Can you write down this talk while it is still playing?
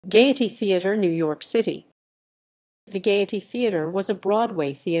Gaiety Theatre, New York City. The Gaiety Theatre was a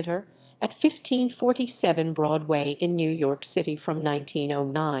Broadway theater at 1547 Broadway in New York City from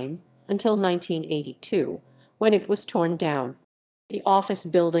 1909 until 1982, when it was torn down. The office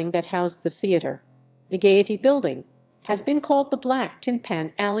building that housed the theater, the Gaiety Building, has been called the Black Tin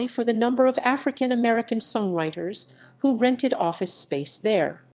Pan Alley for the number of African-American songwriters who rented office space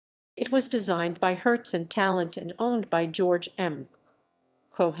there. It was designed by Herts Tallant and owned by George M.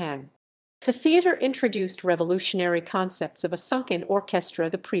 Cohan. The theater introduced revolutionary concepts of a sunken orchestra.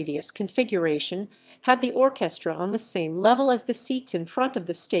 The previous configuration had the orchestra on the same level as the seats in front of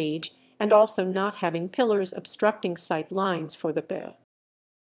the stage and also not having pillars obstructing sight lines for the bill.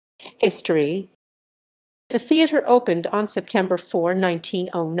 History. The theater opened on September 4,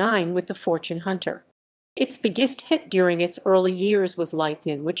 1909 with The Fortune Hunter. Its biggest hit during its early years was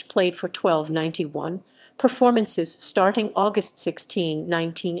Lightnin', which played for 1291 performances starting August 16,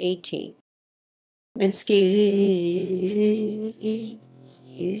 1918.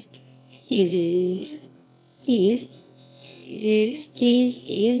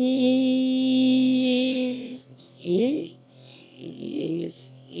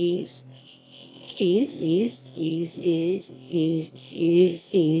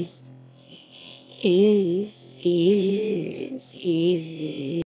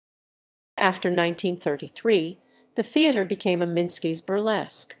 After 1933, the theater became a Minsky's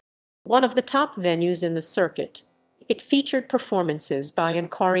burlesque, one of the top venues in the circuit. It featured performances by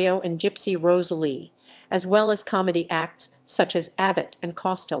Encario and Gypsy Rosalie, as well as comedy acts such as Abbott and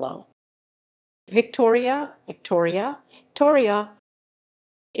Costello. Victoria.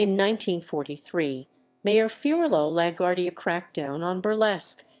 In 1943, Mayor Furlow LaGuardia cracked down on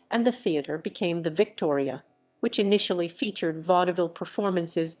burlesque, and the theater became the Victoria, which initially featured vaudeville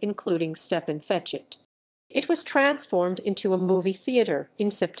performances including Step and Fetch It. It was transformed into a movie theater in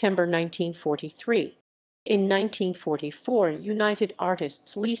September 1943. In 1944, United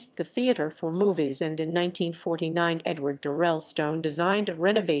Artists leased the theater for movies, and in 1949 Edward Durrell Stone designed a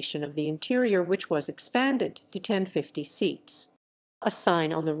renovation of the interior which was expanded to 1050 seats. A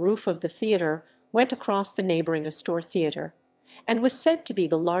sign on the roof of the theater went across the neighboring Astor Theater and was said to be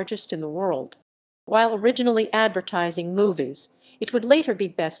the largest in the world. While originally advertising movies, it would later be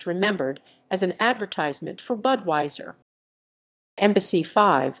best remembered as an advertisement for Budweiser. Embassy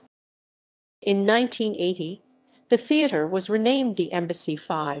 5. In 1980, the theater was renamed the Embassy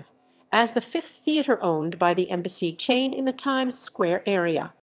 5, as the fifth theater owned by the Embassy chain in the Times Square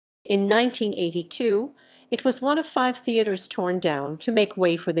area. In 1982, it was one of 5 theaters torn down to make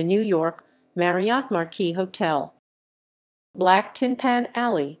way for the New York Marriott Marquis Hotel. Black Tin Pan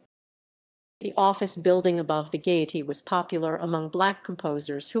Alley. The office building above the Gaiety was popular among black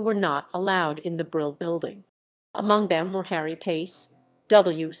composers who were not allowed in the Brill Building. Among them were Harry Pace,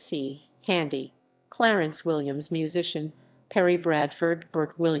 W.C. Handy, Clarence Williams, musician, Perry Bradford,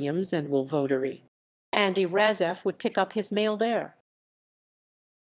 Bert Williams, and Will Votery. Andy Razaf would pick up his mail there.